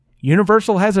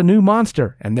Universal has a new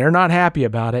monster, and they're not happy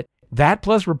about it. That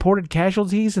plus reported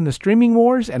casualties in the streaming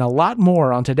wars and a lot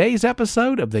more on today's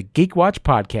episode of the Geek Watch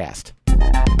Podcast.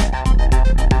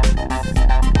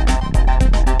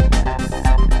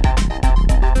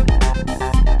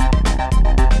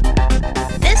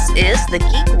 This is the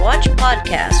Geek Watch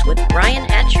Podcast with Brian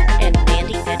Hatcher and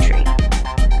Mandy Petrie.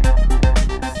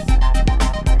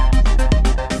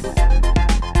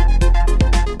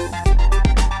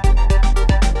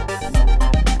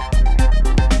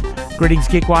 Greetings,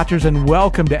 Geek Watchers, and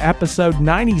welcome to episode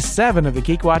 97 of the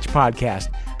Geek Watch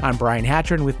Podcast. I'm Brian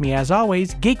Hatcher, and with me, as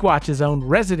always, Geek Watch's own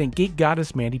resident geek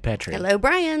goddess, Mandy Petrie. Hello,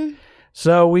 Brian.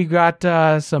 So we've got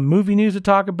some movie news to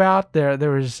talk about. There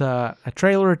was a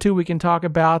trailer or two we can talk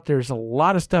about. There's a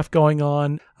lot of stuff going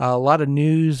on, a lot of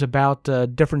news about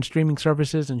different streaming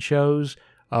services and shows,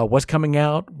 what's coming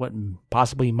out, what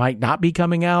possibly might not be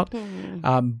coming out.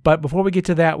 But before we get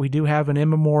to that, we do have an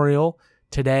immemorial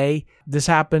today. This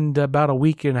happened about a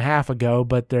week and a half ago,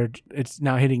 but it's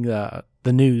now hitting the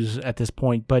news at this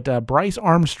point. But Bryce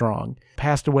Armstrong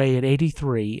passed away at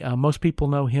 83. Most people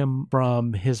know him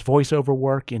from his voiceover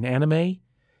work in anime.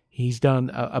 He's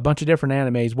done a bunch of different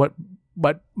animes. What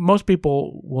most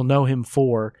people will know him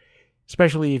for,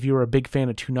 especially if you were a big fan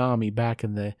of Toonami back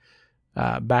in the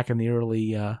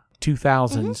early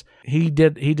 2000s, he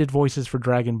did voices for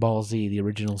Dragon Ball Z, the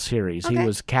original series. Okay. He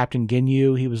was Captain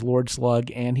Ginyu, he was Lord Slug,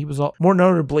 and he was more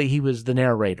notably he was the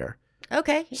narrator.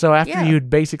 Okay. So after you'd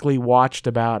basically watched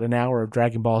about an hour of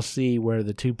Dragon Ball Z where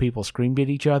the two people screamed at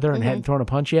each other and hadn't thrown a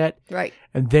punch yet, right,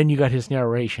 and then you got his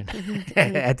narration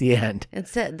at the end. It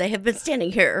said they have been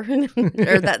standing here,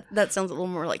 or that sounds a little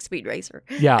more like Speed Racer.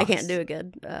 Yeah, I can't do it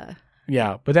good.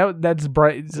 Yeah, but that's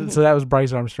Bryce. So that was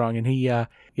Bryce Armstrong, and he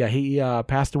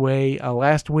passed away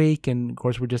last week, and of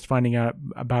course we're just finding out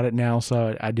about it now.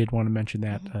 So I did want to mention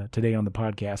that today on the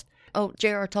podcast. Oh,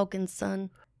 J.R. Tolkien's son.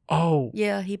 Oh,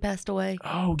 yeah, he passed away.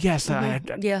 Oh, yes, I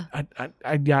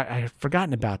had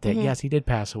forgotten about that. Yes, he did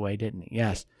pass away, didn't he?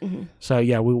 Yes. So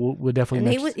yeah, we'll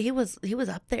definitely. And he was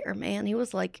up there, man. He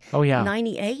was like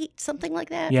 98, something like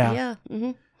that. Yeah.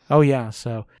 Oh yeah,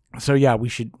 so yeah, we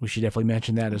should definitely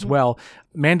mention that as well.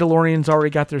 Mandalorian's already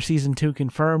got their season 2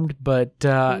 confirmed, but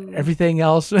everything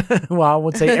else, well, I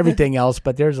won't say everything else,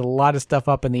 but there's a lot of stuff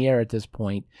up in the air at this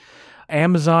point.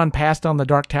 Amazon passed on the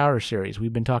Dark Tower series.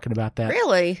 We've been talking about that.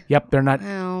 Really? Yep, they're not.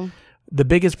 Wow. The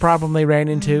biggest problem they ran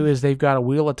into is they've got a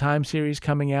Wheel of Time series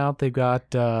coming out. They've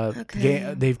got I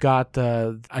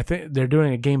think they're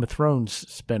doing a Game of Thrones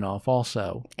spinoff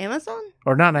also. Amazon?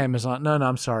 Or not Amazon. No,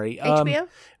 I'm sorry. HBO?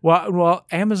 Well,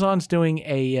 Amazon's doing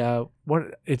a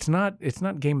it's not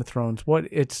Game of Thrones.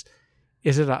 Is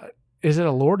it a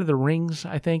Lord of the Rings,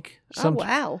 I think? Oh,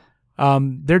 wow.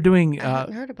 They're doing. I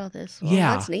haven't heard about this. Well,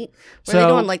 yeah, that's neat. Were they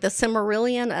doing like the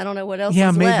Silmarillion? I don't know what else. Yeah,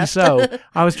 is maybe left. so.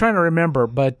 I was trying to remember,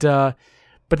 but the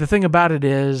thing about it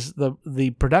is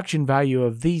the production value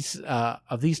of these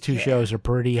two shows are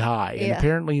pretty high, and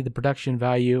apparently the production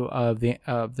value of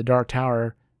the Dark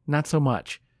Tower not so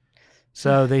much.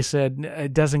 So they said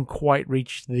it doesn't quite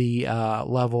reach the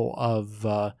level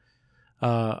of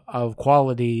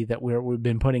quality that we've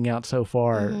been putting out so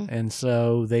far, and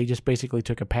so they just basically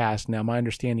took a pass. Now, my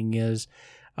understanding is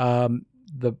the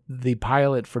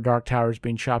pilot for Dark Tower is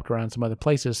being shopped around some other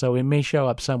places, so it may show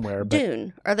up somewhere. But,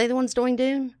 Dune, are they the ones doing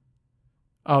Dune?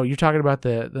 Oh, you're talking about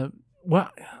the well?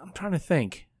 I'm trying to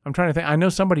think. I know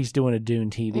somebody's doing a Dune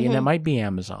TV, and it might be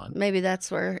Amazon. Maybe that's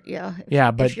where,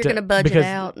 but if you're going to budget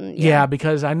out, and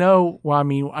because I know. Well, I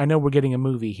mean, I know we're getting a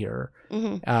movie here, So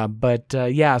and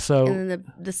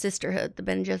then the Sisterhood, the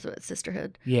Bene Gesserit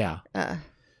Sisterhood. Yeah.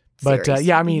 Series.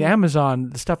 I mean,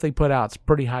 Amazon, the stuff they put out is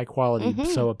pretty high quality.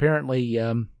 So apparently,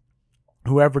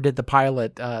 whoever did the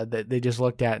pilot, they just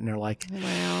looked at it and they're like,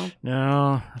 "Wow,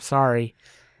 no, sorry."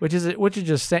 Which is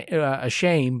just a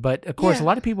shame, but of course, a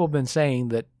lot of people have been saying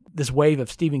that this wave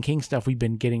of Stephen King stuff we've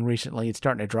been getting recently, it's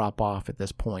starting to drop off at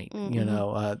this point,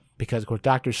 because of course,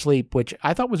 Dr. Sleep, which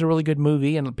I thought was a really good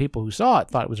movie, and people who saw it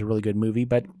thought it was a really good movie,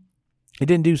 but it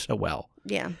didn't do so well.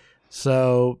 Yeah.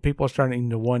 So people are starting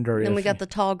to wonder if... Then we got the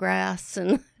tall grass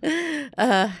and...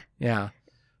 Yeah.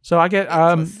 So I get,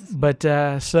 as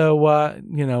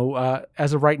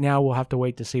of right now, we'll have to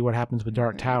wait to see what happens with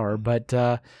Dark Tower,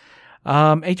 but...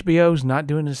 HBO's not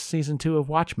doing a season 2 of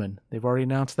Watchmen. They've already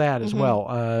announced that as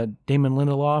well. Damon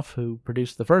Lindelof, who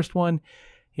produced the first one,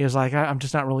 he was like, I'm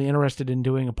just not really interested in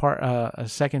doing a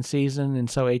second season. And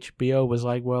so HBO was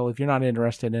like, well, if you're not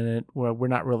interested in it, well, we're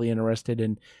not really interested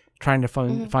in trying to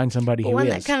find somebody who is.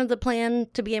 Wasn't that kind of the plan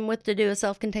to begin with, to do a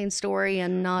self-contained story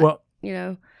and not,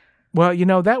 Well,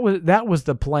 that was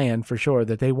the plan for sure,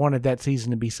 that they wanted that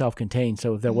season to be self-contained.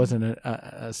 So if there wasn't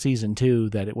a season 2,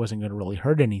 that it wasn't going to really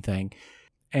hurt anything.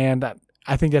 And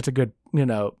I think that's a good,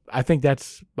 I think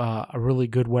that's a really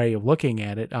good way of looking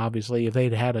at it. Obviously, if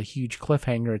they'd had a huge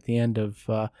cliffhanger at the end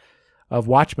of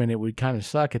Watchmen, it would kind of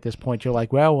suck at this point. You're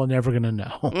like, well, we're never going to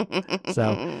know.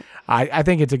 So I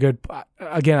think it's a good,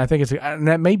 again, I think and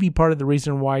that may be part of the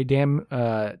reason why Damon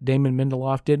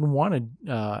Lindelof didn't want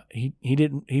to,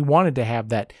 he wanted to have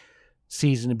that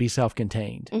season to be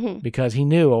self-contained because he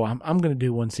knew, I'm going to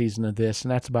do one season of this,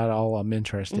 and that's about all I'm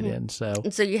interested in. So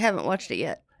you haven't watched it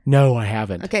yet? No, I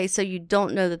haven't. Okay, so you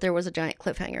don't know that there was a giant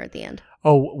cliffhanger at the end.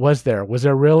 Oh, was there? Was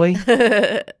there really?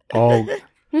 Oh,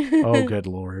 good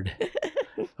Lord.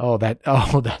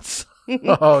 That's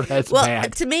well,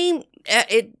 bad. To me,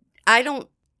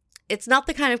 it's not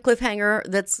the kind of cliffhanger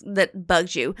that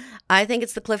bugs you. I think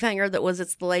it's the cliffhanger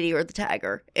it's the lady or the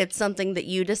tiger. It's something that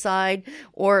you decide,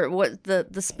 or what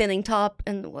the spinning top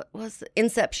and what was the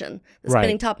Inception. The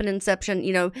spinning top and Inception,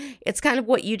 it's kind of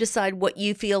what you decide, what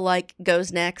you feel like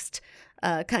goes next,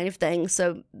 kind of thing.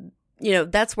 So,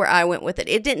 that's where I went with it.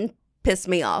 It didn't piss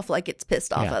me off like it's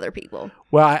pissed off other people.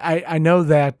 Well, I know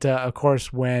that, of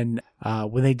course, when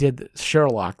they did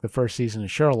Sherlock, the first season of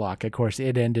Sherlock, of course,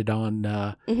 it ended on,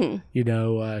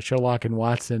 Sherlock and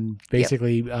Watson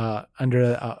basically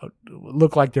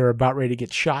looked like they're about ready to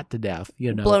get shot to death,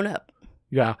 Blown up.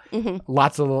 Yeah.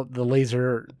 Lots of the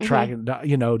laser tracking,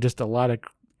 just a lot of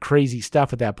crazy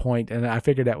stuff at that point. And I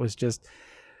figured that was just,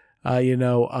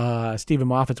 Stephen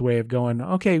Moffat's way of going,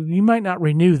 okay, you might not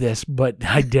renew this, but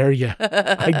I dare you.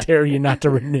 I dare you not to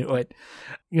renew it.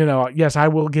 Yes, I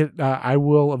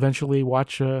will eventually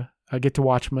get to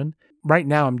Watchmen. Right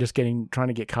now, I'm just trying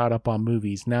to get caught up on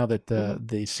movies now that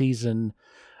the season,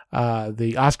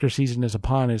 the Oscar season is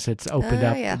upon us. It's opened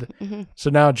up. Yeah. So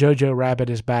now Jojo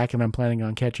Rabbit is back, and I'm planning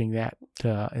on catching that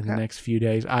in the next few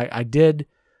days. I did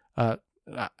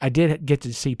get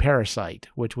to see Parasite,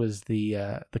 which was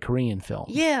the Korean film.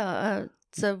 Yeah.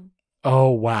 Oh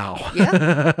wow.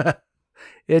 Yeah.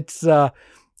 It's a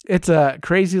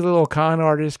crazy little con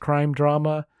artist crime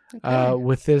drama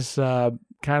with this kind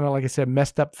of, like I said,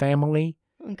 messed up family.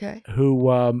 Okay.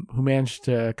 Who managed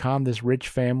to con this rich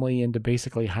family into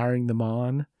basically hiring them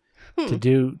on to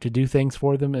do things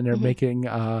for them, and they're making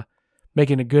a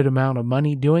good amount of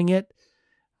money doing it.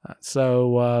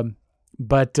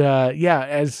 But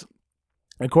as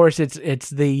of course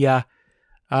it's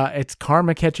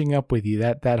karma catching up with you,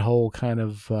 that whole kind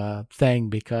of thing,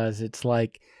 because it's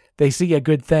like they see a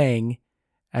good thing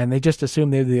and they just assume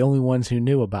they're the only ones who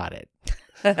knew about it.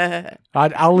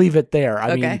 I'll leave it there.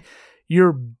 I mean,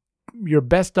 you're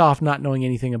best off not knowing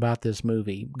anything about this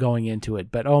movie going into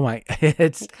it, but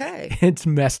it's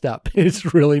messed up.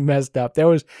 It's really messed up. There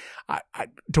was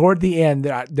toward the end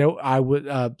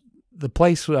the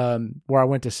place where I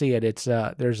went to see it,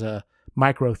 there's a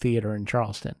micro theater in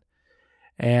Charleston,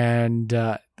 and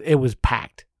it was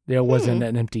packed. There wasn't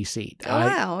an empty seat. Oh,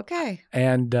 wow. Okay.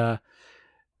 And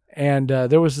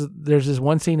there's this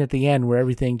one scene at the end where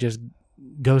everything just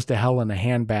goes to hell in a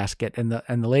handbasket, and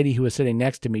the lady who was sitting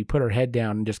next to me put her head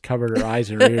down and just covered her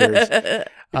eyes and her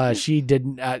ears.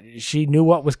 She knew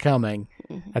what was coming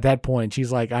at that point.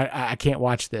 She's like, I can't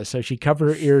watch this. So she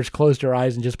covered her ears, closed her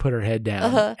eyes, and just put her head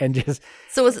down and just.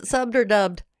 So was it subbed or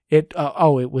dubbed? It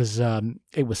was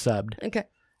subbed. Okay.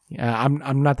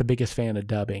 I'm not the biggest fan of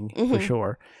dubbing for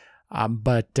sure.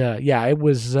 But it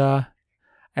was.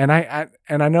 And I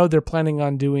know they're planning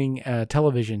on doing a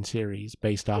television series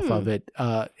based off of it.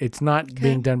 It's not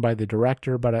being done by the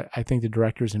director, but I think the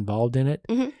director's involved in it,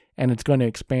 and it's going to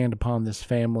expand upon this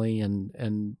family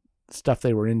and stuff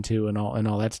they were into and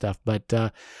all that stuff.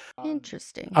 But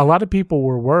interesting. A lot of people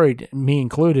were worried, me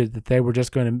included, that they were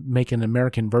just going to make an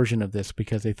American version of this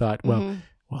because they thought, well,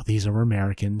 these are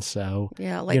Americans, so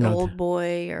like Old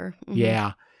Boy or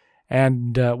yeah.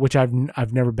 And which I've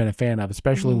never been a fan of,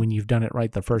 especially when you've done it right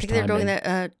the first time. They're doing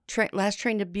that Last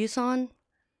Train to Busan.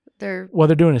 They're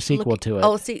doing a sequel to it.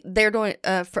 Oh, see, they're doing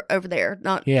it for over there,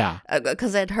 not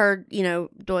because I'd heard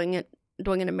doing an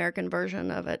American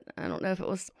version of it. I don't know if it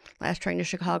was Last Train to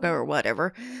Chicago or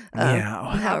whatever.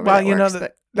 That's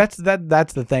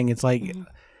the thing. It's like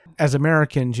as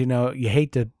Americans, you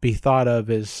hate to be thought of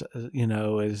as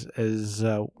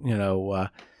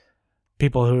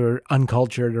people who are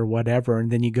uncultured or whatever, and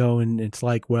then you go and it's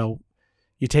like, well,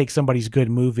 you take somebody's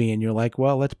good movie and you're like,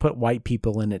 well, let's put white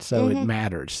people in it so it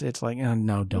matters. It's like, oh,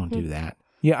 no, don't do that.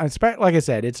 Yeah, like I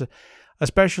said, it's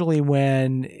especially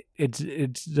when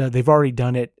it's they've already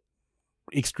done it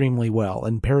extremely well,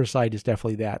 and Parasite is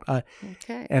definitely that.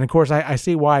 Okay. And of course, I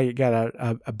see why it got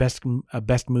a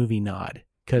best movie nod,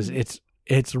 because it's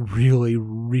really,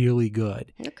 really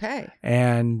good. Okay.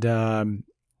 And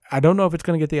I don't know if it's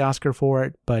going to get the Oscar for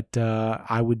it, but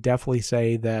I would definitely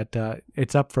say that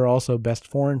it's up for also best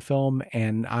foreign film,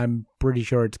 and I'm pretty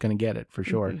sure it's going to get it for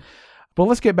sure. Mm-hmm. But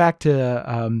let's get back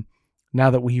to now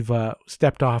that we've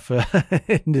stepped off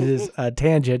into this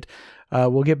tangent.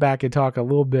 We'll get back and talk a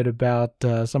little bit about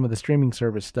some of the streaming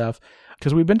service stuff,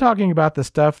 because we've been talking about the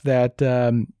stuff that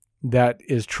that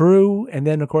is true, and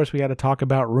then of course we got to talk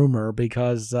about rumor,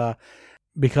 because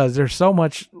there's so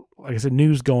much, like I said,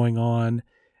 news going on,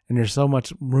 and there's so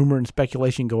much rumor and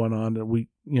speculation going on that we,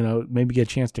 maybe get a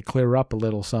chance to clear up a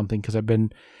little something, because I've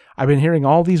been hearing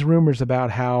all these rumors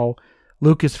about how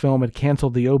Lucasfilm had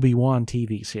canceled the Obi-Wan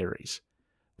TV series.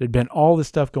 There'd been all this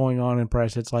stuff going on in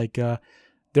press. It's like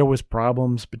there was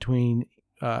problems between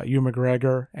Ewan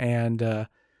McGregor and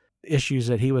issues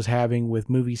that he was having with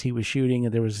movies he was shooting,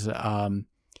 and there was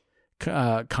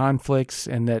conflicts,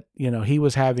 and that he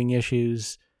was having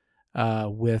issues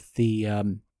with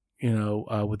the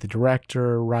with the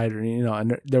director, writer,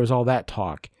 and there was all that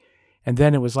talk. And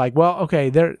then it was like, well, okay,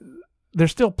 they're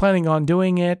still planning on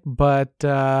doing it, but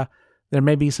there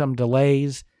may be some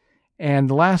delays. And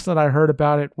the last that I heard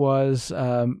about it was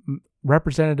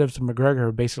representatives of McGregor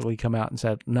have basically come out and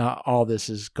said, no, all this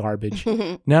is garbage.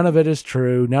 None of it is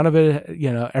true. None of it,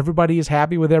 everybody is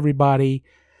happy with everybody.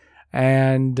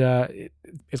 And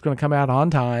it's going to come out on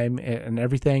time, and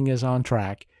everything is on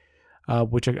track,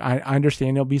 which I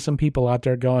understand there'll be some people out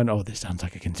there going, oh, this sounds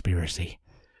like a conspiracy.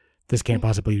 This can't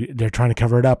possibly, they're trying to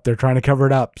cover it up. They're trying to cover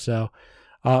it up. So,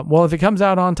 well, if it comes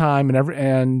out on time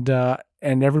and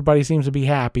everybody seems to be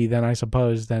happy, then I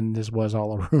suppose then this was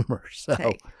all a rumor. So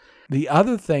Okay. The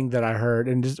other thing that I heard,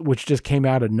 which just came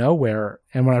out of nowhere,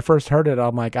 and when I first heard it,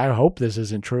 I'm like, I hope this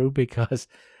isn't true, because,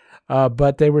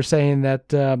 but they were saying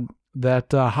that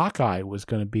Hawkeye was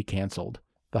going to be canceled,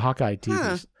 the Hawkeye TV.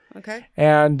 Huh. Okay.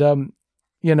 And,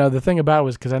 the thing about it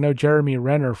was, because I know Jeremy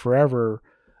Renner forever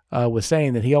was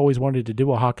saying that he always wanted to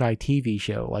do a Hawkeye TV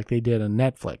show like they did on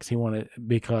Netflix. He wanted,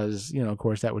 because, of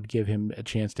course, that would give him a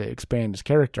chance to expand his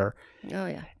character. Oh,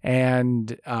 yeah.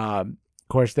 And,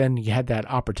 of course, then you had that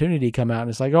opportunity come out, and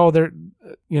it's like, oh,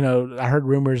 I heard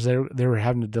rumors they were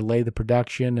having to delay the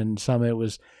production, and some it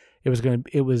was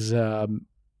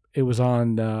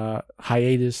on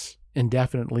hiatus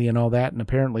indefinitely and all that, and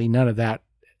apparently none of that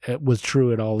was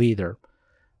true at all either.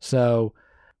 So,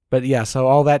 but yeah, so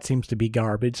all that seems to be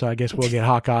garbage. So I guess we'll get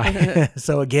Hawkeye.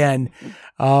 So again,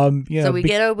 so we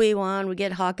get Obi-Wan, we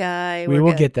get Hawkeye. We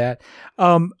will get that.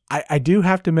 I do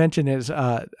have to mention is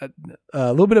a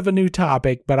little bit of a new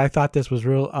topic, but I thought this was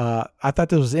I thought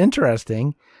this was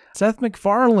interesting. Seth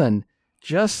MacFarlane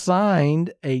just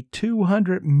signed a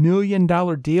 $200 million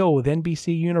deal with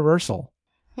NBC Universal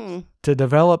to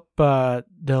develop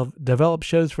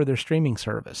shows for their streaming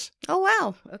service. Oh,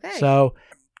 wow. Okay. So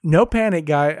no panic,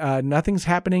 guy. Nothing's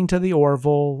happening to The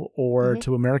Orville or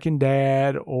to American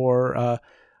Dad or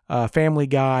Family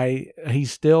Guy.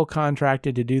 He's still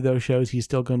contracted to do those shows. He's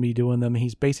still going to be doing them.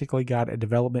 He's basically got a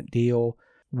development deal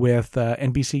with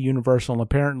NBC Universal, and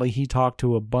apparently he talked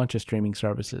to a bunch of streaming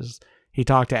services. He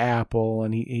talked to Apple,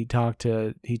 and he talked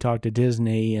to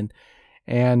Disney, and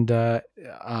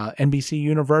NBC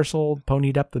Universal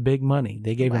ponied up the big money.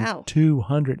 They gave him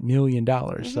 $200 million.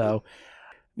 So,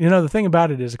 the thing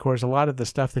about it is, of course, a lot of the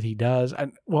stuff that he does,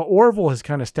 Orville has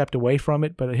kind of stepped away from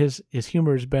it, but his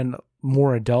humor has been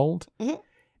more adult.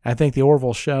 I think the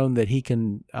Orville's shown that he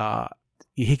can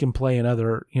play in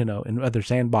other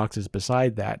sandboxes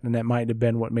beside that, and that might have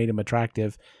been what made him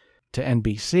attractive to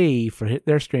NBC for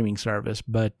their streaming service.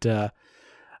 But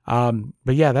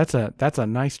yeah, that's a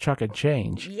nice chunk of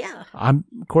change. Yeah. Of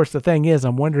course, the thing is,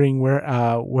 I'm wondering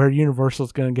where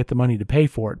Universal's going to get the money to pay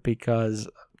for it, because,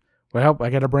 well, I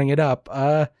got to bring it up.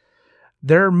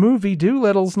 Their movie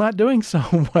Dolittle's not doing so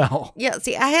well. Yeah.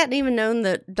 See, I hadn't even known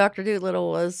that Dr.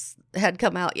 Dolittle had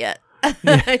come out yet.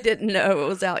 I didn't know it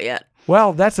was out yet.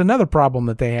 Well, that's another problem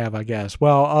that they have, I guess.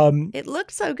 Well, it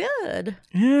looked so good.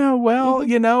 Yeah. Well,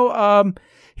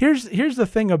 here's the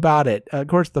thing about it. Of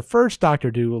course, the first Dr.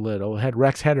 Dolittle had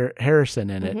Rex Harrison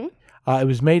in it. It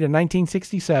was made in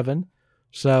 1967,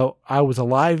 so I was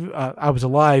alive.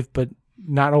 But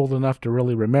not old enough to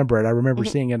really remember it. I remember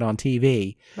seeing it on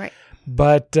TV. Right.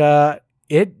 But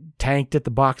it tanked at the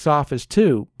box office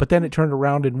too. But then it turned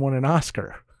around and won an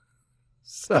Oscar.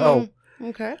 So,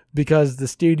 okay. Because the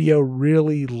studio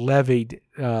really levied,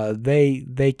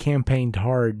 they campaigned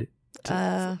hard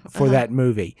for that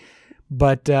movie.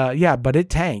 But but it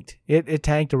tanked. It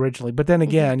tanked originally. But then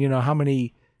again, how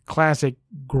many classic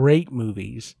great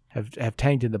movies have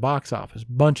tanked in the box office?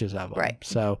 Bunches of them. Right.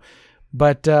 So,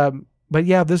 but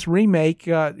yeah, this remake.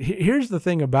 Here's the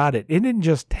thing about it. It didn't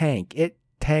just tank. It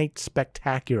tanked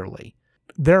spectacularly.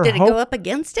 Did it go up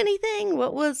against anything?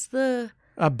 What was the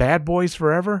Bad Boys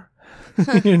Forever?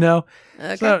 Okay.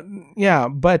 So yeah,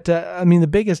 but I think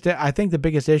the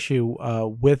biggest issue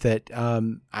with it,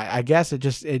 I guess it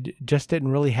just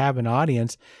didn't really have an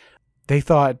audience. They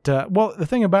thought, the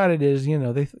thing about it is,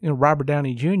 Robert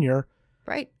Downey Jr.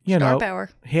 Right, star power.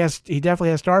 He definitely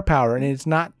has star power, and it's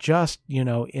not just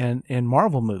in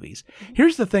Marvel movies.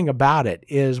 Here's the thing about it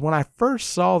is, when I first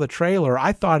saw the trailer,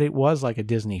 I thought it was like a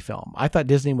Disney film. I thought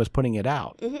Disney was putting it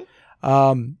out.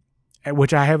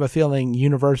 Which I have a feeling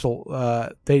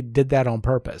Universal, they did that on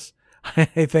purpose. I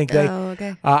think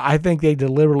I think they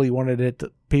deliberately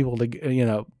wanted people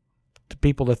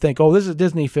to think, oh, this is a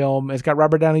Disney film. It's got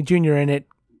Robert Downey Jr. in it.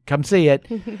 Come see it.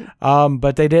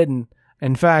 But they didn't.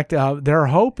 In fact, they're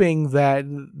hoping that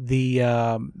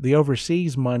the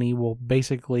overseas money will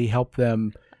basically help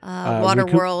them.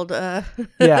 Waterworld.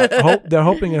 They're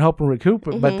hoping and helping recoup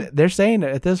it. But they're saying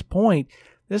that at this point,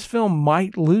 this film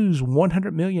might lose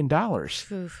 $100 million.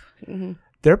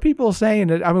 There are people saying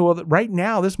that. Right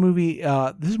now, this movie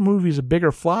is a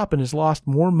bigger flop and has lost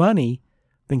more money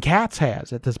than Cats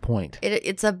has at this point.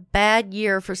 It's a bad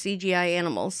year for CGI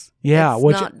animals. Yeah,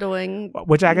 which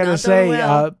I got to say,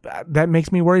 well. That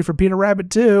makes me worry for Peter Rabbit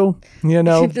too.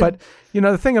 But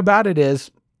the thing about it is,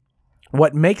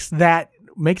 what makes that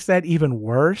even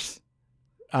worse.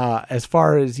 As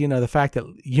far as the fact that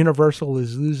Universal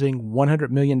is losing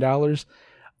 $100 million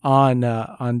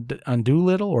on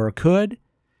Dolittle, or could,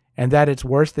 and that it's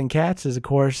worse than Cats, is, of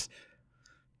course,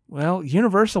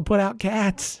 Universal put out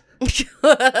Cats.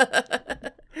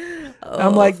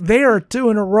 I'm like, they are 2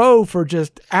 in a row for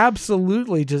just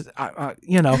absolutely just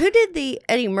Who did the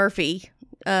Eddie Murphy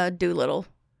Dolittle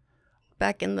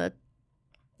back in the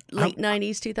late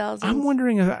 90s, 2000s? I'm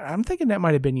wondering I'm thinking that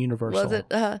might have been Universal. Was it?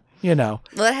 Well,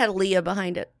 that had Leah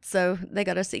behind it, so they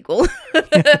got a sequel.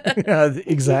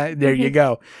 Exactly. There you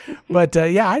go. But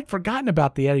I'd forgotten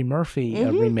about the Eddie Murphy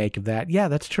remake of that. Yeah,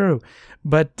 that's true.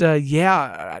 But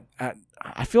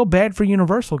I feel bad for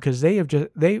Universal, because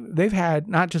they've had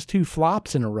not just 2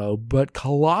 flops in a row, but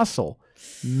colossal,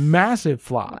 massive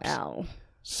flops. Wow.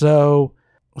 So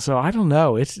I don't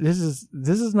know. This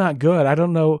is not good. I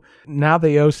don't know. Now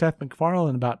they owe Seth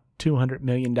MacFarlane about $200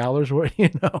 million.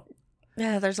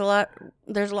 Yeah, there's a lot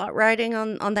riding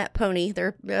on that pony.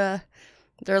 They're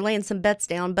laying some bets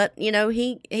down, but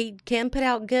he can put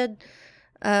out good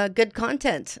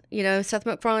content. Seth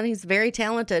MacFarlane, he's very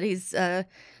talented. He's not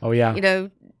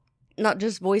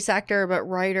just voice actor, but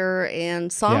writer and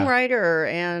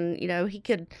songwriter, and he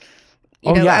could.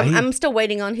 I'm still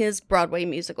waiting on his Broadway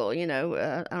musical. I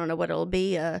don't know what it'll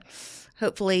be.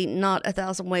 Hopefully not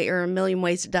 1,000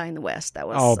 Ways to Die in the West. That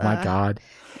was. Oh my God.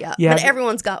 Yeah. But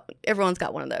everyone's got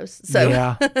one of those. So.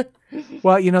 Yeah.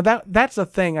 Well, that's the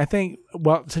thing. I think.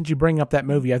 Well, since you bring up that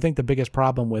movie, I think the biggest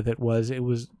problem with it was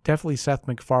definitely Seth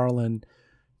MacFarlane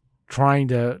trying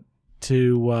to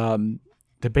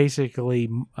basically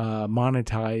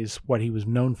monetize what he was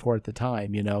known for at the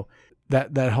time.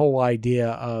 That whole idea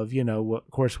of,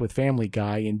 of course, with Family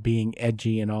Guy and being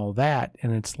edgy and all that.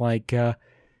 And it's like,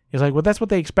 well, that's what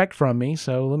they expect from me.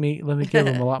 So let me give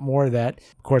them a lot more of that.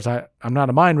 Of course, I'm not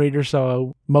a mind reader,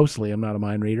 so mostly I'm not a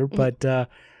mind reader, but,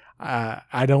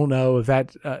 I don't know if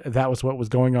that was what was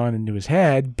going on into his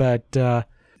head, but,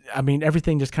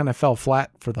 everything just kind of fell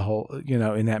flat for the whole,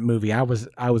 in that movie. I was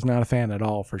not a fan at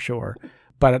all, for sure.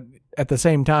 But at the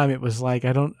same time, it was like,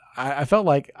 I felt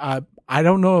like, I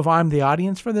don't know if I'm the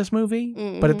audience for this movie,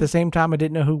 but at the same time, I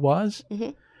didn't know who was.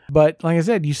 Mm-hmm. But like I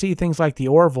said, you see things like the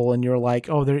Orville, and you're like,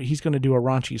 oh, he's going to do a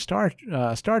raunchy Star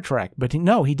Trek, but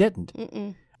he didn't.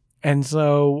 Mm-mm. And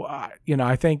so,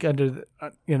 I think under,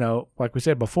 like we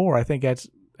said before, I think that's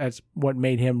what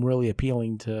made him really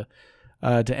appealing to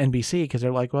NBC, because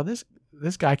they're like, well, this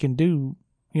guy can do,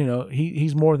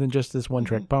 he's more than just this one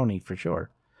trick pony, for sure.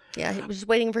 Yeah, he was just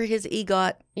waiting for his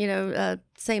EGOT,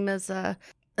 same as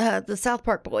the South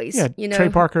Park boys. Yeah, Trey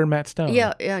Parker and Matt Stone.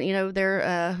 Yeah,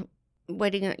 they're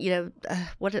waiting.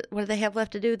 What do they have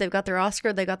left to do? They've got their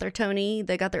Oscar, they got their Tony,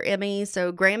 they got their Emmy.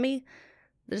 So Grammy,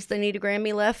 they need a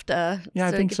Grammy left. I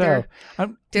think so.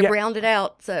 To round it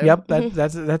out. So yep,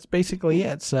 that's basically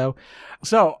it. So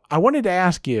I wanted to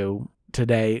ask you,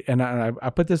 today, and I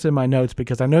put this in my notes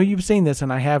because I know you've seen this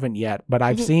and I haven't yet, but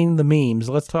I've seen the memes.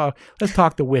 Let's talk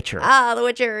The Witcher. The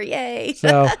Witcher, yay.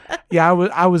 So yeah,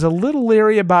 I was a little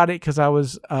leery about it because I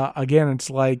was again, it's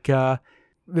like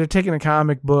they're taking a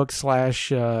comic book /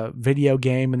 video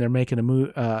game and they're making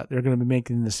they're going to be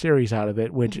making the series out of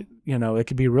it, which it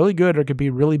could be really good or it could be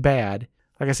really bad.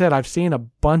 Like I said, I've seen a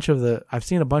bunch of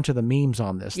the memes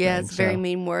on this. Yeah, thing, it's very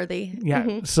meme worthy.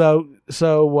 Yeah. So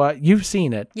you've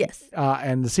seen it. Yes.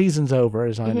 And the season's over,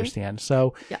 as I understand.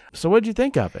 So what did you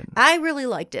think of it? I really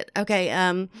liked it. Okay.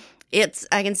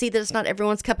 I can see that it's not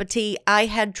everyone's cup of tea. I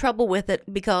had trouble with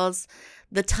it because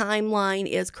the timeline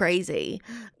is crazy.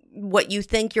 What you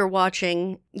think you're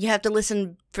watching, you have to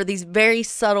listen for these very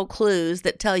subtle clues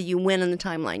that tell you when in the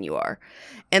timeline you are.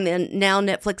 And then now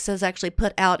Netflix has actually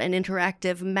put out an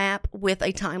interactive map with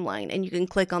a timeline, and you can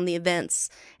click on the events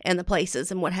and the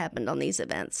places and what happened on these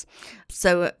events.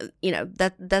 So,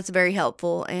 that's very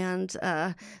helpful. And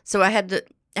so I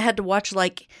had to watch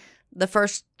like the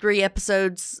first 3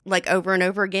 episodes like over and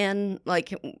over again,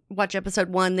 like watch episode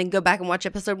 1, then go back and watch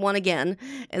episode 1 again,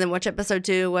 and then watch episode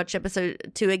 2, watch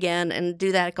episode 2 again, and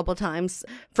do that a couple of times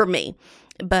for me.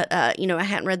 But, I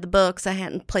hadn't read the books, I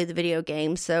hadn't played the video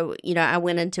game, so, I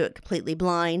went into it completely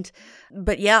blind.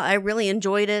 But yeah, I really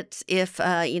enjoyed it. If,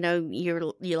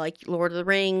 you like Lord of the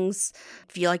Rings,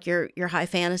 if you like your high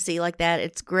fantasy like that,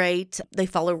 it's great. They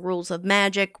follow rules of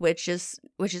magic, which is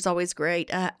always great.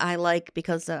 I like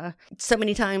because so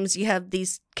many times you have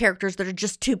these characters that are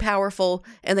just too powerful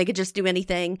and they could just do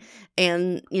anything.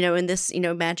 And, in this,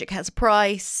 magic has a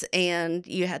price and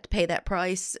you have to pay that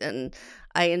price. And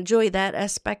I enjoy that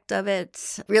aspect of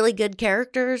it. Really good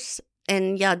characters.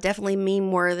 And yeah, definitely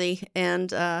meme worthy.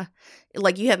 And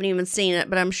like you haven't even seen it,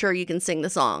 but I'm sure you can sing the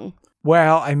song.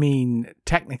 Well, I mean,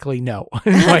 technically, no. But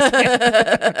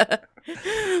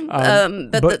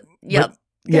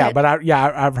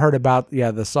I've heard about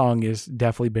the song has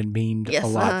definitely been memed a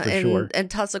lot for sure. And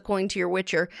toss a coin to your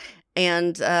Witcher.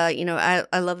 And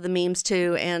I love the memes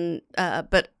too. And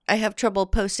but I have trouble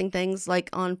posting things like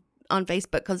on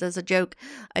Facebook because as a joke,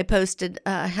 I posted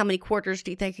how many quarters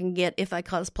do you think I can get if I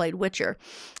cosplayed Witcher?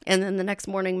 And then the next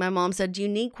morning, my mom said, "Do you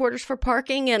need quarters for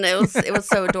parking?" And it was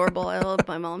so adorable. I love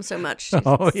my mom so much. She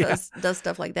does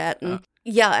stuff like that. And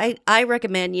I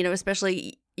recommend,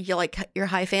 especially you like your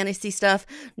high fantasy stuff,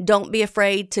 don't be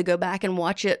afraid to go back and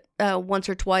watch it once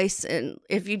or twice. And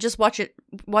if you just watch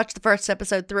the first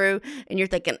episode through and you're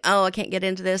thinking, oh, I can't get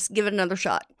into this, give it another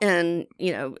shot. And,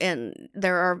 and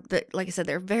there are, like I said,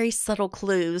 there are very subtle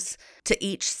clues to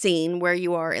each scene where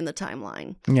you are in the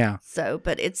timeline. Yeah. So,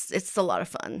 but it's a lot of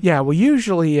fun. Yeah. Well,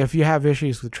 usually if you have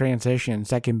issues with transitions,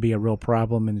 that can be a real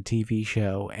problem in a TV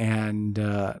show. And,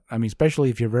 especially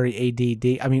if you're very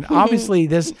ADD. Obviously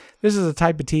this is a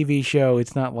type of TV show.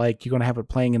 It's not like you're going to have it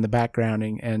playing in the background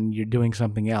and you're doing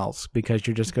something else, because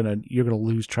you're gonna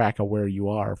lose track of where you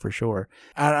are for sure.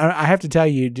 I have to tell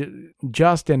you,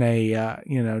 just in a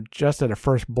just at a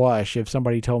first blush, if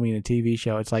somebody told me in a TV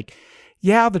show, it's like,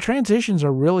 yeah, the transitions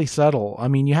are really subtle.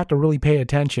 You have to really pay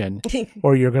attention,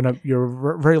 or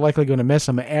you're very likely going to miss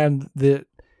them. And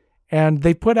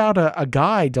they put out a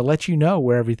guide to let you know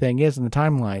where everything is in the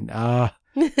timeline.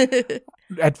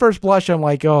 At first blush, I'm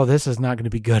like, oh, this is not going to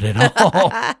be good at all.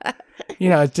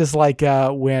 It's just like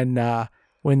when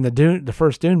the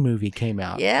first Dune movie came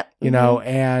out. Yep.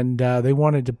 And they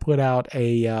wanted to put out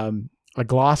a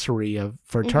glossary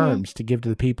for terms to give to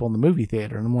the people in the movie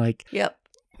theater. And I'm like, yep.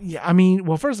 Yeah,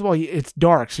 well, first of all, it's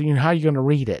dark, so how are you going to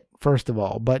read it, first of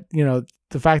all? But,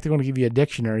 the fact they're going to give you a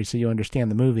dictionary so you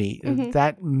understand the movie,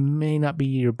 that may not be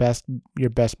your best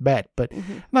bet. But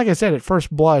like I said, at first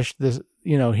blush, this,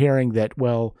 hearing that,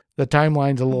 well, the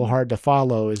timeline's a little hard to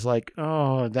follow is like,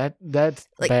 oh, that's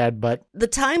like, bad. But the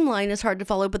timeline is hard to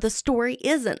follow, but the story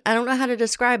isn't. I don't know how to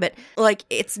describe it. Like,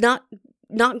 it's not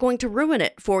going to ruin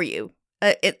it for you.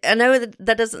 I know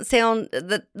that doesn't sound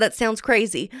that sounds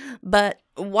crazy, but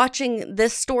watching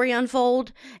this story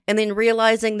unfold and then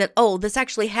realizing that, oh, this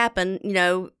actually happened,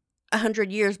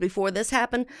 100 years before this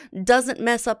happened, doesn't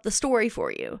mess up the story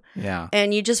for you. Yeah.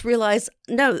 And you just realize,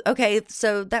 no, okay,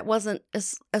 so that wasn't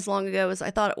as long ago as I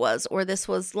thought it was, or this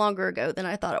was longer ago than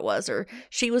I thought it was, or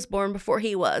she was born before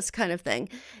he was, kind of thing.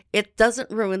 It doesn't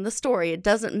ruin the story. It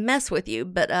doesn't mess with you,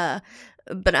 but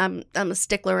I'm a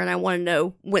stickler and I want to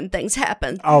know when things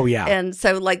happen. Oh, yeah. And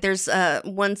so like there's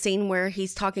one scene where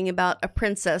he's talking about a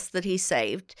princess that he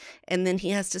saved, and then he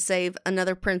has to save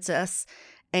another princess.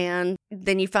 And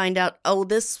then you find out, oh,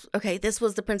 this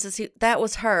was the princess, that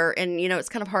was her. And, it's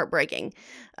kind of heartbreaking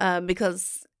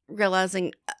because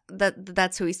realizing that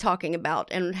that's who he's talking about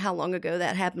and how long ago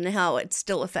that happened and how it's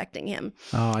still affecting him.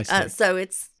 Oh, I see. So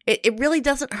it really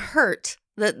doesn't hurt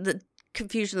the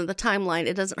confusion of the timeline.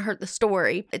 It doesn't hurt the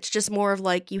story. It's just more of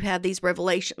like you have these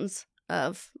revelations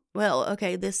of, well,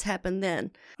 okay, this happened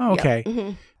then. Oh, okay. Yep.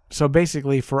 Mm-hmm. So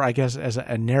basically, for I guess as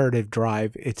a narrative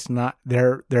drive, it's not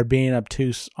they're being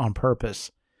obtuse on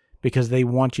purpose because they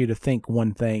want you to think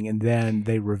one thing and then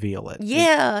they reveal it.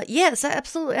 Yeah. Yes.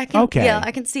 Absolutely. I can. Okay. Yeah,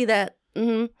 I can see that.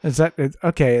 Mm-hmm. Is that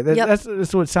okay? Yep.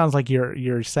 That's what it sounds like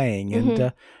you're saying.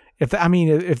 And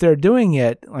if they're doing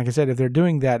it, like I said, if they're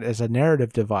doing that as a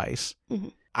narrative device,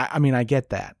 I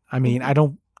get that. I mean,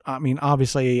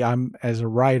 obviously, I'm as a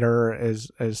writer,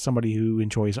 as somebody who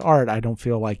enjoys art, I don't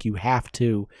feel like you have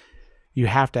to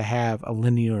have a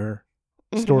linear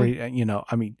story.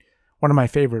 One of my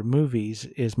favorite movies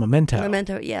is Memento.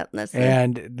 Memento, yeah, that's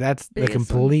the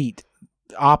complete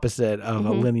opposite of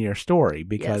a linear story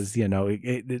because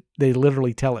they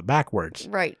literally tell it backwards.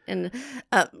 Right. And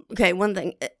okay, one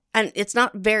thing. And it's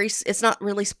not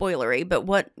really spoilery, but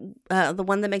what the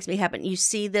one that makes me happen, you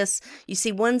see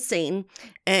one scene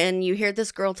and you hear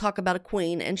this girl talk about a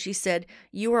queen and she said,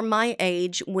 "You were my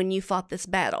age when you fought this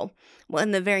battle." Well,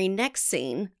 in the very next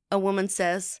scene, a woman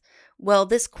says, "Well,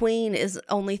 this queen is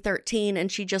only 13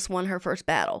 and she just won her first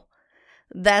battle."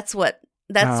 That's what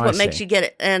makes you get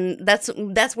it. And that's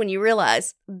when you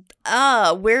realize,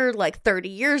 we're like 30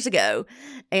 years ago.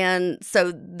 And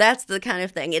so that's the kind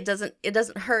of thing. It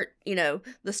doesn't hurt,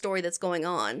 the story that's going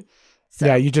on. So,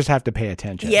 yeah, you just have to pay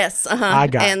attention. Yes. Uh-huh. I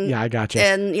got you.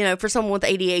 And, for someone with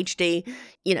ADHD,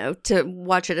 to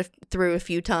watch it through a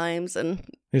few times and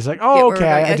it's like, oh, okay.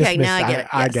 I just missed now I get it.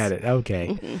 I Yes. get it. Okay.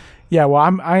 Mm-hmm. Yeah.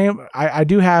 Well, I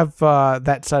do have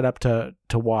that set up to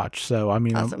watch. So,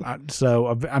 Awesome.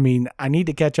 I need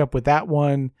to catch up with that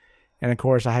one. And of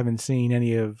course, I haven't seen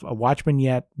any of Watchmen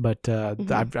yet, but I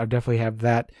definitely have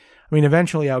that. I mean,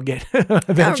 eventually I'll get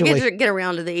get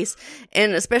around to these.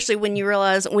 And especially when you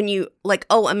realize, when you like,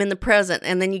 oh, I'm in the present,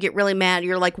 and then you get really mad.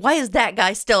 You're like, why is that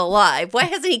guy still alive? Why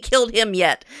hasn't he killed him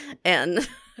yet? And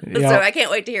so I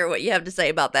can't wait to hear what you have to say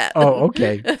about that. Oh,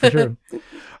 okay. For sure.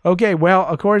 Okay. Well,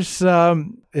 of course,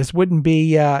 this wouldn't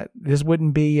be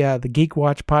the Geek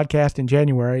Watch podcast in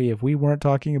January if we weren't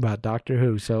talking about Doctor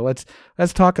Who. So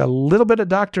let's talk a little bit of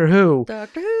Doctor Who.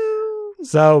 Doctor Who.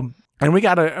 So, and we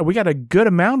got a good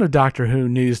amount of Doctor Who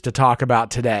news to talk about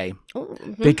today,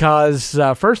 because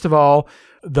first of all,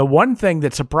 the one thing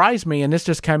that surprised me, and this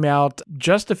just came out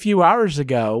just a few hours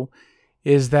ago,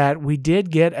 is that we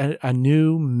did get a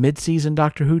new mid-season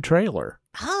Doctor Who trailer.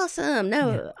 Awesome.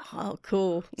 No. Yeah. Oh,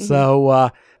 cool. Mm-hmm.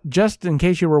 So, just in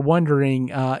case you were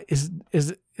wondering, is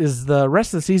the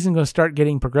rest of the season going to start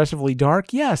getting progressively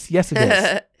dark? Yes, it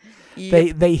is.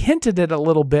 Yep. They hinted it a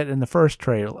little bit in the first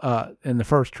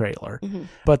trailer,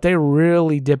 but they're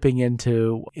really dipping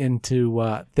into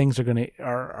things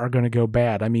are going to go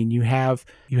bad. I mean, you have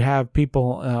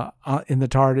people in the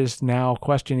TARDIS now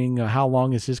questioning how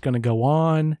long is this going to go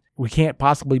on? We can't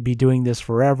possibly be doing this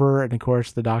forever. And of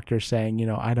course, the Doctor's saying,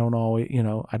 I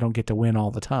don't get to win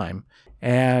all the time.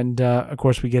 And of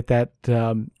course, we get that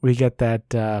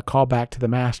call back to the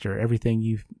Master. Everything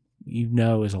you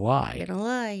know is a lie. It's a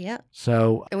lie, yeah.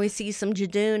 So, and we see some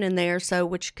Jadoon in there,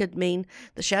 which could mean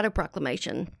the Shadow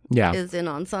Proclamation is in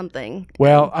on something.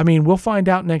 Well, I mean, we'll find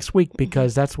out next week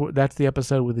because that's the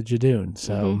episode with the Jadoon.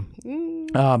 So,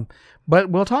 but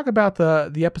we'll talk about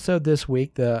the episode this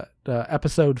week, the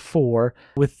episode 4,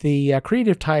 with the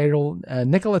creative title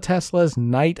Nikola Tesla's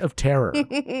Night of Terror.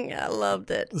 I loved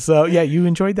it. So yeah, you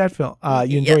enjoyed that film.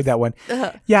 You enjoyed that one.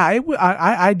 Yeah,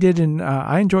 I did, and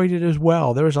I enjoyed it as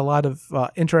well. There was a lot of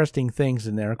interesting things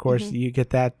in there. Of course, you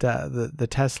get that the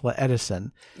Tesla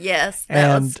Edison. Yes,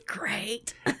 that was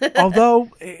great. Although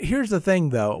here's the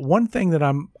thing, though, one thing that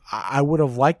I would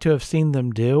have liked to have seen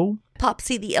them do.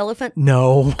 Popsy the elephant?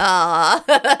 No.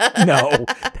 No,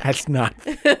 that's not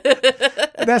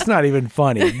even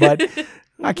funny. But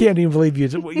I can't even believe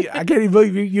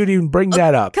you'd even bring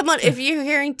that up. Come on, if you're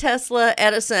hearing Tesla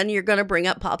Edison, you're going to bring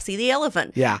up Popsy the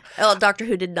elephant. Yeah. Well, Doctor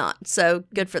Who did not, so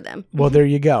good for them. Well, there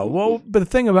you go. Well, but the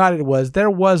thing about it was there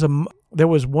was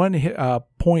one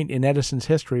point in Edison's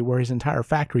history where his entire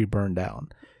factory burned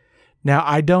down.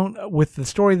 Now, with the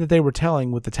story that they were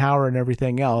telling with the tower and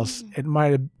everything else,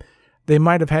 they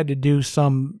might have had to do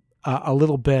a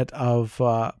little bit of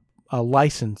a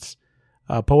license,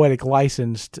 a poetic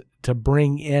license to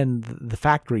bring in the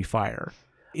factory fire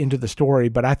into the story.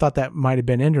 But I thought that might have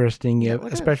been interesting,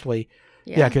 especially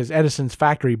Yeah, because Edison's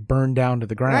factory burned down to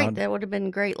the Right, ground. that would have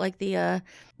been great, like the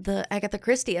Agatha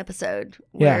Christie episode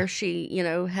where she,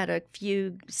 had a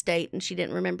fugue state and she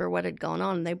didn't remember what had gone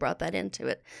on, and they brought that into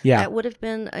it. Yeah. That would have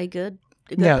been a good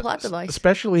plot device.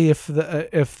 Especially if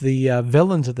the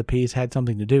villains of the piece had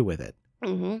something to do with it.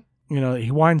 Mm-hmm.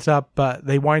 He winds up.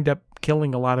 They wind up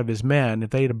killing a lot of his men. If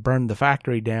they had burned the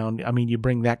factory down, I mean, you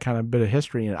bring that kind of bit of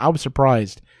history in. I was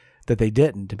surprised that they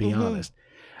didn't, to be honest.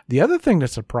 The other thing that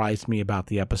surprised me about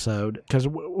the episode, because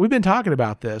we've been talking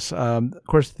about this. Of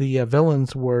course, the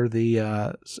villains were the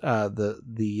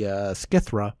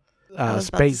Skithra. I was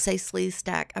about to say Sleaze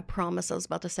Stack. I promise I was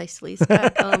about to say Sleaze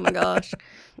Stack. Oh my gosh.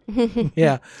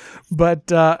 Yeah,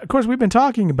 but of course we've been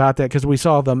talking about that because we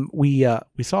saw them. We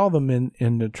saw them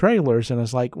in the trailers, and I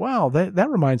was like, wow, that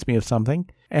reminds me of something.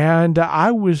 And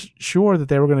I was sure that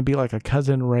they were going to be like a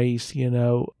cousin race,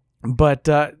 But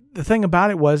the thing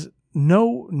about it was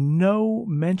no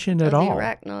mention at all. The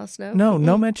Arachnos,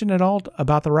 no mention at all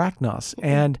about the Arachnos,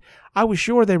 and I was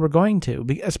sure they were going to,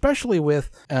 especially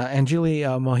with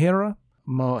Angelia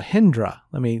Mohindra.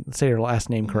 Let me say her last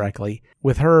name correctly.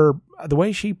 With her, the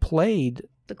way she played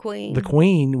the queen. The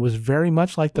queen was very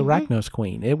much like the Arachnos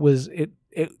queen. It was it.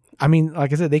 I mean,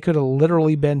 like I said, they could have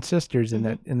literally been sisters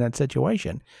in that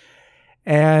situation.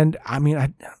 And I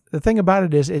mean, the thing about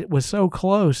it is, it was so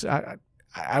close.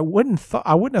 I wouldn't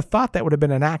have thought that would have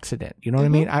been an accident. You know what I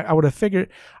mean? I would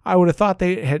have thought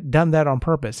they had done that on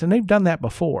purpose, and they've done that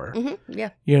before. Yeah.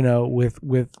 With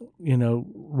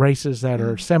races that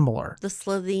are similar. The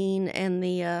Slovene and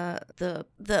the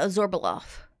Zorbalov.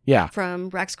 Yeah.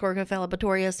 From Raxcorca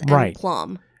Phalabatorius and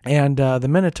Plum. And the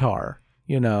Minotaur,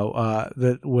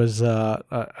 that was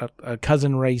a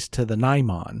cousin race to the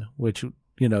Naimon, which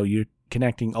you're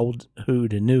connecting old Who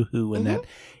to new Who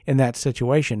in that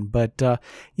situation. But I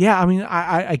mean,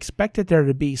 I expected there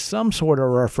to be some sort of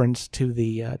reference to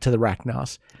the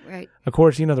Arachnos. Right. Of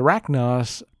course, the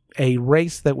Arachnos, a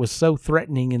race that was so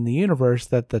threatening in the universe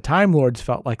that the Time Lords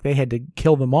felt like they had to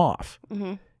kill them off.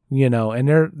 And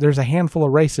there's a handful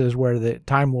of races where the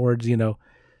Time Lords,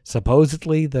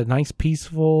 supposedly the nice,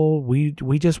 peaceful, we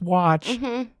just watch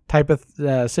type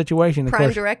of situation.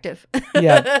 Prime directive.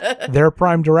 Yeah, they're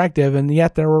prime directive, and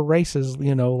yet there were races,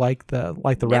 like the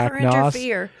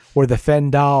Arachnos or the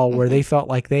Fendal, where they felt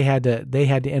like they had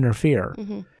to interfere.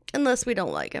 Unless we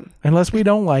don't like them. Unless we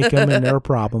don't like them and they're a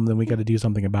problem, then we got to do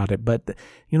something about it. But,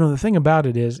 the thing about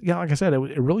it is, like I said,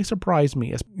 it really surprised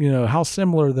me, how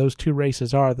similar those two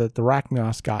races are, that the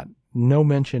Arachnos got no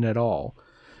mention at all,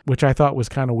 which I thought was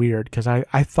kind of weird, because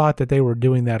I thought that they were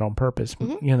doing that on purpose.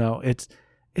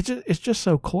 It's just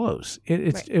so close.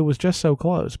 It was just so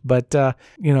close. But,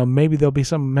 maybe there'll be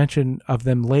some mention of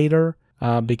them later,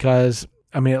 because,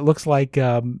 I mean, it looks like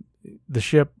the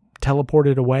ship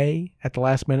teleported away at the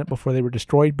last minute before they were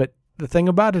destroyed. But the thing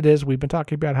about it is, we've been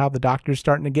talking about how the Doctor's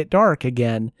starting to get dark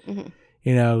again.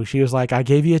 She was like, I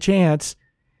gave you a chance,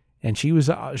 and she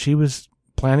was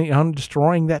planning on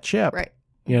destroying that ship. Right.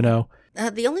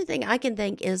 The only thing I can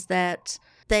think is that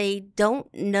they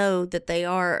don't know that they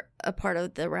are a part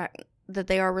of that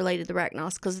they are related to the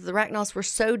Arachnos, because the Arachnos were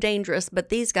so dangerous, but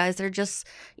these guys, they're just,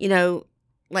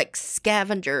 like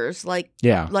scavengers, like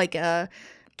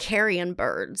carrion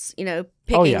birds,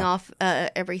 picking off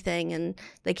everything, and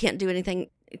they can't do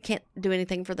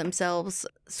anything for themselves,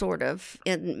 sort of.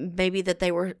 And maybe that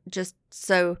they were just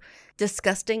so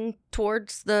disgusting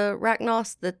towards the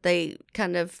Arachnos that they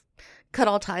kind of cut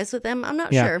all ties with them. I'm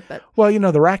not sure, but well, the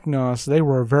Arachnos, they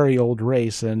were a very old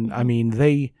race, and I mean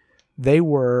they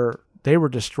were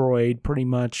destroyed pretty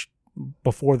much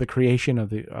before the creation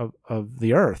of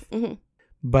the Earth.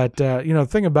 But the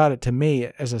thing about it, to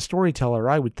me as a storyteller,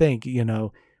 I would think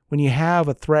when you have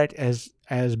a threat as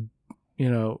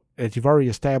you've already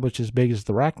established as big as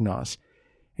the Arachnos,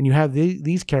 and you have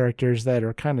these characters that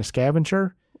are kind of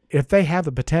scavenger, if they have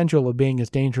the potential of being as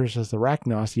dangerous as the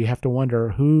Arachnos, you have to wonder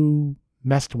who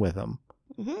messed with them,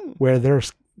 where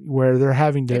they're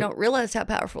having to. They don't realize how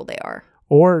powerful they are,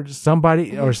 or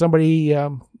somebody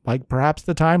like perhaps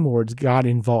the Time Lords got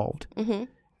involved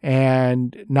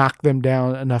and knocked them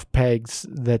down enough pegs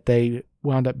that they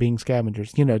wound up being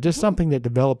scavengers. Just something that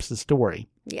develops the story.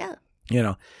 Yeah.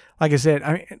 Like I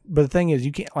said, but the thing is,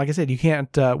 you can't. Like I said, you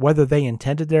can't. Whether they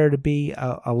intended there to be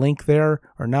a link there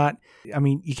or not. I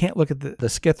mean, you can't look at the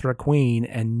Skithra Queen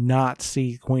and not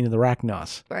see Queen of the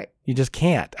Arachnos. Right. You just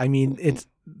can't. I mean, it's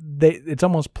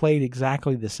almost played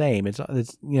exactly the same. It's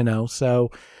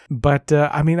so. But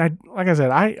I mean, like I said,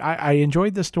 I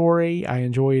enjoyed the story. I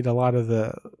enjoyed a lot of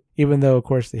even though of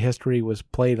course the history was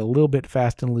played a little bit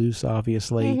fast and loose,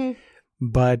 obviously.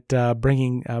 But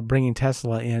bringing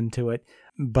Tesla into it.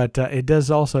 But it does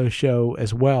also show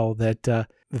as well that the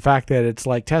fact that it's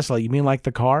like Tesla, you mean like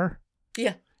the car?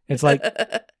 Yeah. It's like,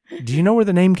 do you know where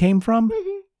the name came from?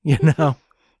 You know?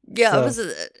 Yeah,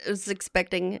 So- I was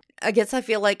expecting. I guess I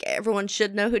feel like everyone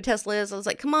should know who Tesla is. I was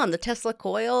like, come on, the Tesla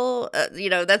coil.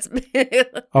 That's.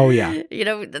 Oh, yeah.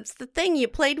 That's the thing you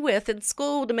played with in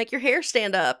school to make your hair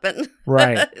stand up, and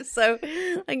Right. so,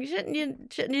 like, shouldn't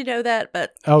you know that?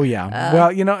 But Oh, yeah. Well,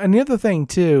 and the other thing,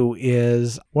 too,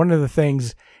 is one of the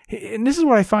things, and this is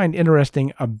what I find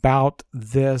interesting about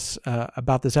this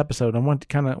episode. I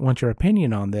want your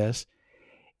opinion on this.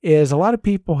 Is a lot of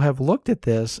people have looked at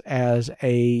this as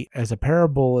a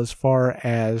parable as far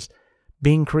as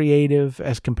being creative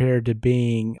as compared to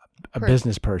being a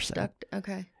business person.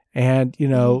 Okay. And,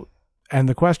 and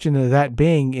the question of that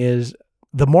being is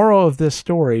the moral of this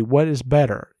story, what is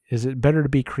better? Is it better to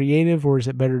be creative or is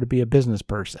it better to be a business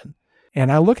person?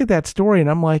 And I look at that story and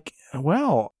I'm like,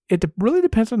 well, it really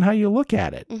depends on how you look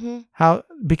at it.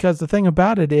 Because the thing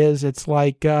about it is it's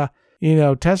like,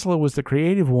 Tesla was the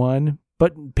creative one,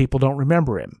 but people don't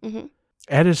remember him.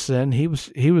 Edison, he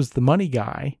was the money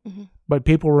guy, but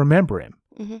people remember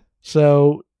him.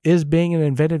 So is being an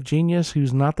inventive genius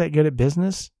who's not that good at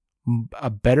business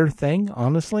a better thing,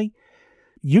 honestly?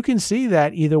 You can see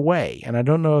that either way. And I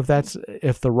don't know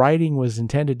if the writing was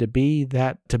intended to be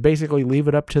that, to basically leave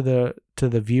it up to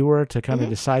the viewer to kind of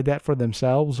decide that for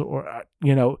themselves, or,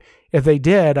 if they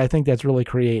did, I think that's really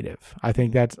creative. I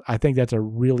think that's a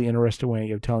really interesting way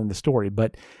of telling the story.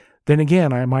 But then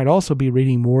again, I might also be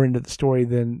reading more into the story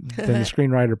than the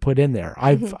screenwriter put in there.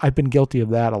 I've been guilty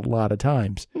of that a lot of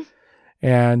times.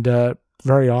 And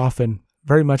very often,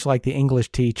 very much like the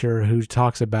English teacher who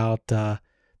talks about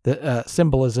the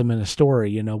symbolism in a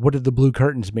story, what did the blue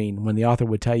curtains mean? When the author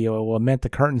would tell you, well, it meant the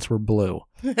curtains were blue,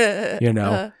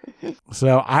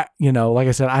 So like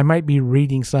I said, I might be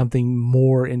reading something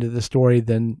more into the story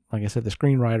than, like I said, the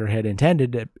screenwriter had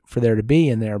intended it for there to be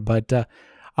in there. But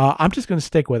I'm just going to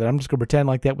stick with it. I'm just going to pretend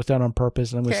like that was done on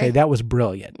purpose. And I'm going to say that was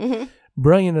brilliant.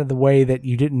 Brilliant in the way that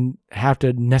you didn't have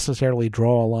to necessarily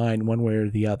draw a line one way or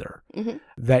the other,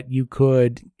 that you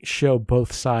could show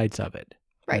both sides of it.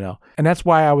 Right. And that's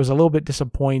why I was a little bit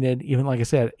disappointed, even like I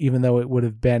said, even though it would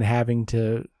have been having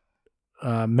to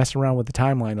mess around with the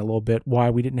timeline a little bit, why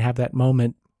we didn't have that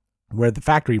moment where the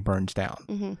factory burns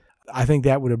down. I think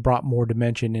that would have brought more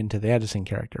dimension into the Edison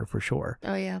character for sure.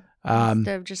 Oh, yeah.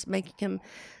 Instead of just making him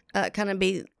kind of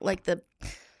be like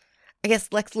I guess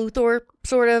Lex Luthor,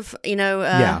 sort of,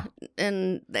 Yeah.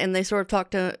 and they sort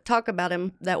of talk about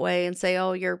him that way and say,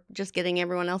 oh, you're just getting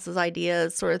everyone else's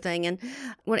ideas, sort of thing. And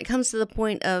when it comes to the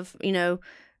point of,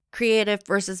 creative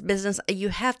versus business, you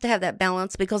have to have that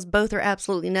balance because both are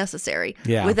absolutely necessary.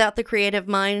 Yeah. Without the creative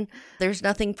mind, there's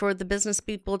nothing for the business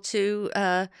people to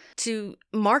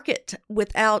market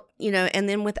without, and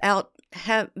then without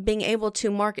being able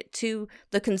to market to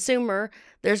the consumer,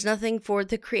 there's nothing for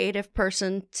the creative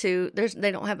person they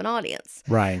don't have an audience.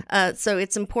 Right. So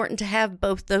it's important to have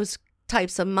both those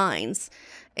types of minds.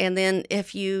 And then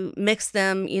if you mix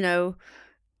them,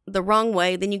 the wrong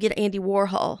way, then you get Andy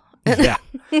Warhol. Yeah.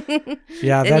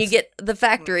 Yeah. And you get the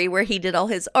factory where he did all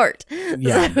his art.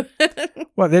 Yeah.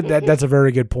 Well, that's a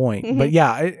very good point. But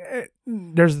yeah,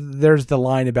 there's the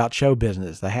line about show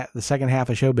business. The second half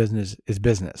of show business is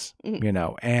business,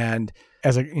 and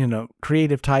as a,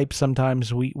 creative type,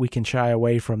 sometimes we can shy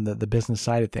away from the business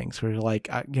side of things. We're like,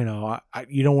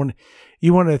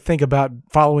 you want to think about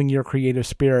following your creative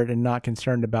spirit and not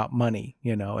concerned about money,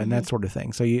 and that sort of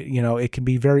thing. So, it can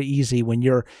be very easy when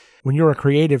you're a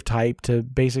creative type to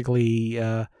basically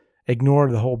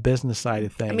ignore the whole business side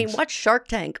of things. I mean, watch Shark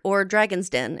Tank or Dragon's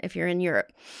Den if you're in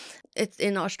Europe. It's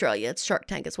in Australia. It's Shark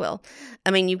Tank as well.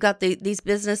 I mean, you've got these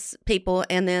business people,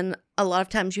 and then a lot of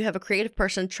times you have a creative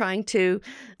person trying to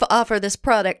offer this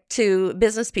product to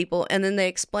business people, and then they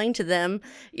explain to them,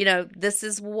 this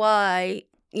is why,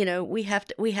 we have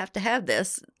to have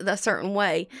this a certain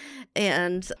way.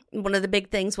 And one of the big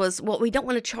things was, well, we don't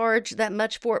want to charge that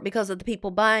much for it because of the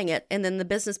people buying it. And then the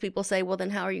business people say, well, then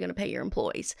how are you going to pay your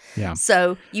employees? Yeah.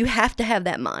 So you have to have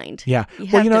that mind. Yeah.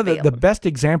 The best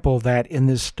example of that in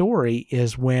this story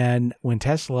is when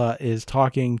Tesla is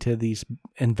talking to these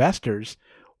investors,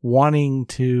 wanting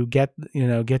to get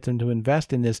them to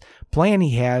invest in this plan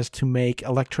he has to make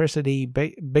electricity,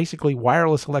 basically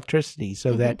wireless electricity,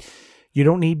 so that you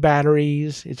don't need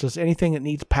batteries. It's just anything that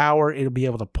needs power, it'll be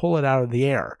able to pull it out of the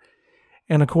air.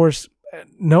 And of course,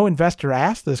 no investor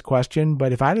asked this question,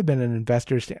 but if I'd have been an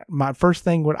investor, my first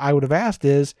thing what I would have asked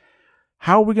is,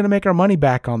 how are we going to make our money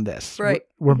back on this? Right.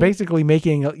 We're basically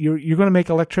making, you're going to make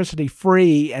electricity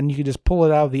free and you can just pull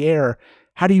it out of the air.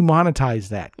 how do you monetize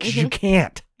that? Because you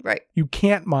can't. Right. You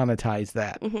can't monetize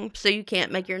that. So you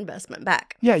can't make your investment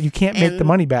back. Yeah, you can't make the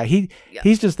money back.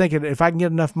 He's just thinking, if I can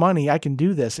get enough money, I can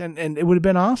do this. And it would have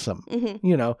been awesome.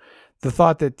 You know, the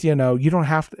thought that, you know, you don't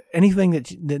have to, anything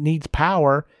that needs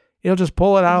power, it'll just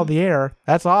pull it out of the air.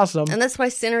 That's awesome. And that's why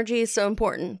synergy is so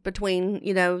important between,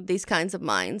 you know, these kinds of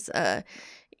minds.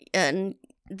 And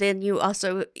then you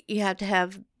have to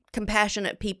have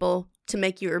compassionate people to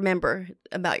make you remember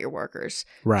about your workers,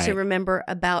 right? To remember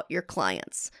about your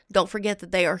clients. Don't forget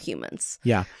that they are humans.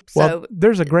 Yeah. So well,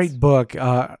 there's a great book.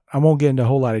 I won't get into a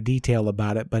whole lot of detail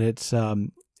about it, but it's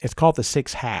called The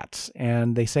Six Hats,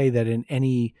 and they say that in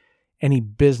any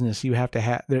business you have to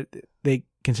have. They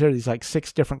consider these like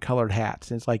 6 different colored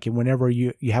hats. And it's like whenever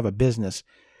you have a business,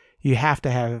 you have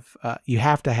to have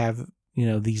you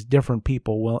know, these different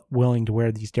people willing to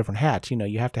wear these different hats. You know,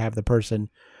 you have to have the person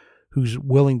who's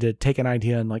willing to take an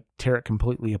idea and like tear it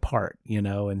completely apart, you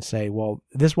know, and say, well,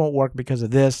 this won't work because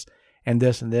of this and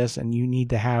this and this. And you need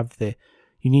to have the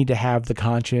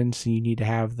conscience, and you need to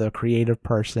have the creative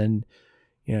person,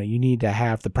 you know, you need to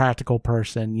have the practical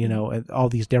person, you know, and all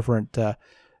these different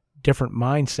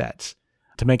mindsets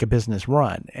to make a business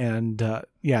run. And,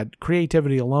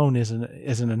 creativity alone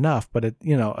isn't enough, but it,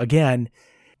 you know, again,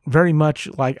 very much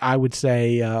like I would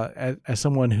say, as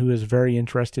someone who is very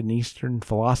interested in Eastern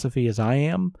philosophy as I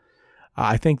am,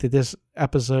 I think that this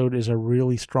episode is a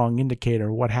really strong indicator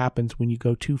of what happens when you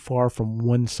go too far from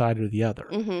one side or the other.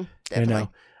 Definitely. You know,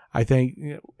 I think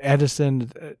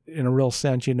Edison, in a real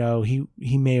sense, you know, he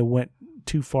may have went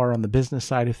too far on the business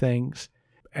side of things,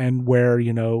 and where,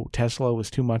 you know, Tesla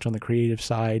was too much on the creative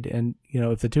side. And, you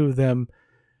know, if the two of them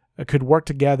could work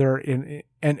together in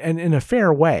a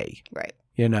fair way, right?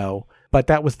 You know, but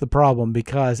that was the problem,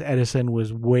 because Edison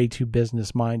was way too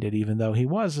business minded, even though he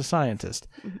was a scientist.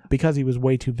 Because he was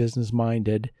way too business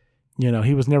minded, you know,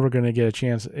 he was never going to get a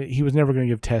chance. He was never going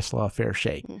to give Tesla a fair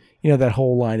shake. You know, that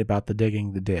whole line about the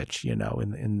digging the ditch, you know,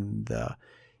 in the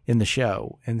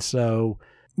show. And so,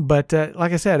 but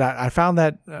like I said, I found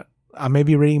that I may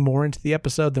be reading more into the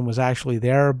episode than was actually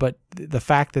there, but the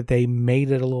fact that they made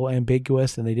it a little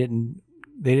ambiguous, and they didn't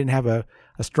have a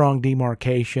strong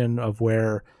demarcation of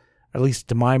where, at least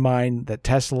to my mind, that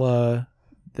Tesla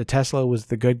was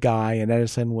the good guy and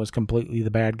Edison was completely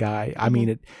the bad guy. I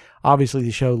mean, obviously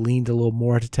the show leaned a little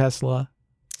more to Tesla.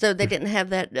 So they didn't have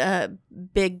that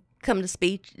big come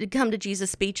to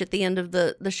Jesus speech at the end of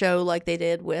the show like they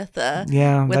did with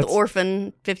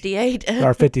Orphan 58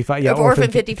 or 55. Yeah,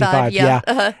 Orphan 55.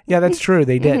 Yeah, yeah, that's true.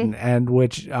 They didn't, and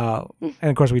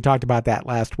of course we talked about that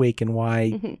last week and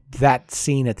why that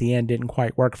scene at the end didn't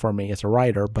quite work for me as a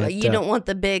writer. But you don't want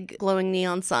the big glowing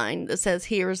neon sign that says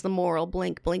 "Here's the moral."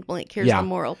 Blink, blink, blink. Here's the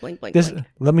moral. Blink, blink, blink.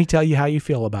 Let me tell you how you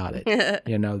feel about it.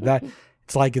 You know that.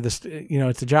 It's like this, you know,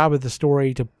 it's the job of the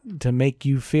story to make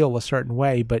you feel a certain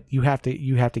way, but you have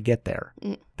to get there.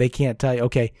 They can't tell you,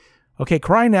 okay,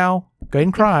 cry now, go ahead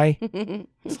and cry.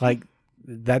 It's like,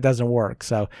 that doesn't work.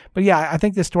 So, but yeah, I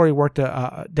think this story worked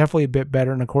definitely a bit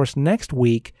better. And of course, next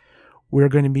week we're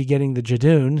going to be getting the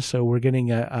Jadoon. So we're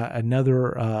getting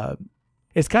another,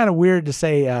 it's kind of weird to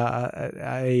say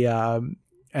an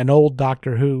old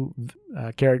Doctor Who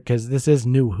character, because this is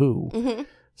New Who.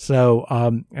 So,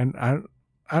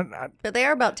 but they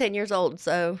are about 10 years old,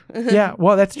 so. Yeah,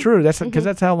 well, that's true. That's because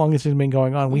that's how long this has been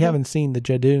going on. We haven't seen the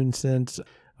Jadoon since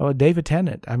David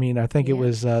Tennant. I mean, I think it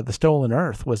was The Stolen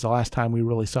Earth was the last time we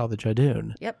really saw the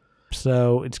Jadoon. Yep.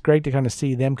 So it's great to kind of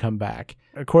see them come back.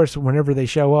 Of course, whenever they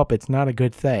show up, it's not a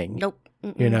good thing. Nope.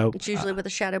 You know, it's usually with a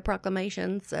shadow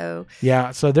proclamation. So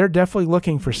yeah, so they're definitely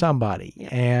looking for somebody,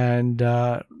 and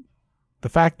the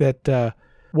fact that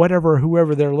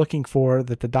whoever they're looking for,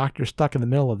 that the Doctor's stuck in the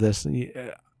middle of this.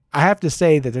 I have to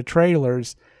say that the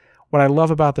trailers, what I love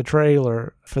about the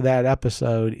trailer for that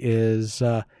episode is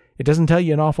it doesn't tell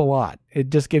you an awful lot. It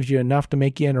just gives you enough to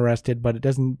make you interested, but it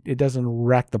doesn't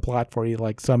wreck the plot for you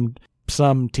like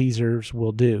some teasers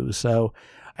will do. So,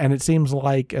 and it seems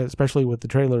like, especially with the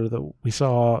trailer that we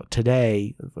saw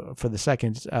today for the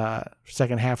second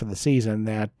half of the season,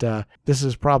 that this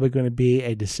is probably going to be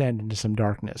a descent into some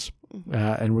darkness.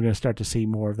 And we're going to start to see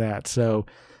more of that. So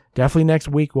definitely next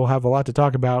week we'll have a lot to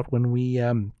talk about when we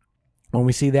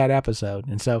see that episode.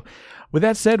 And so with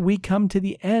that said, we come to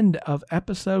the end of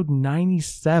episode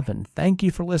 97. Thank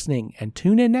you for listening, and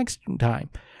tune in next time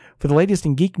for the latest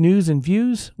in geek news and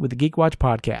views with the Geek Watch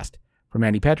podcast. From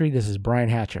Andy Petrie, this is Brian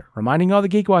Hatcher, reminding all the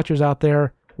Geek Watchers out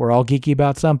there, we're all geeky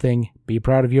about something. Be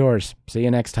proud of yours. See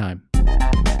you next time.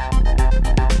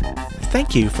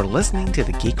 Thank you for listening to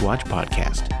the Geek Watch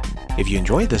podcast. If you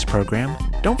enjoyed this program,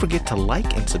 Don't forget to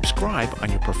like and subscribe on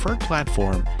your preferred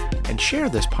platform and share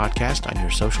this podcast on your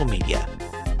social media.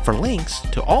 For links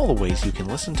to all the ways you can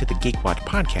listen to the Geek Watch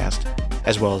podcast,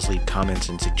 as well as leave comments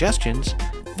and suggestions,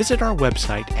 visit our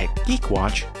website at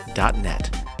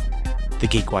geekwatch.net. The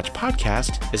Geek Watch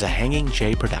podcast is a Hanging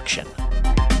J production.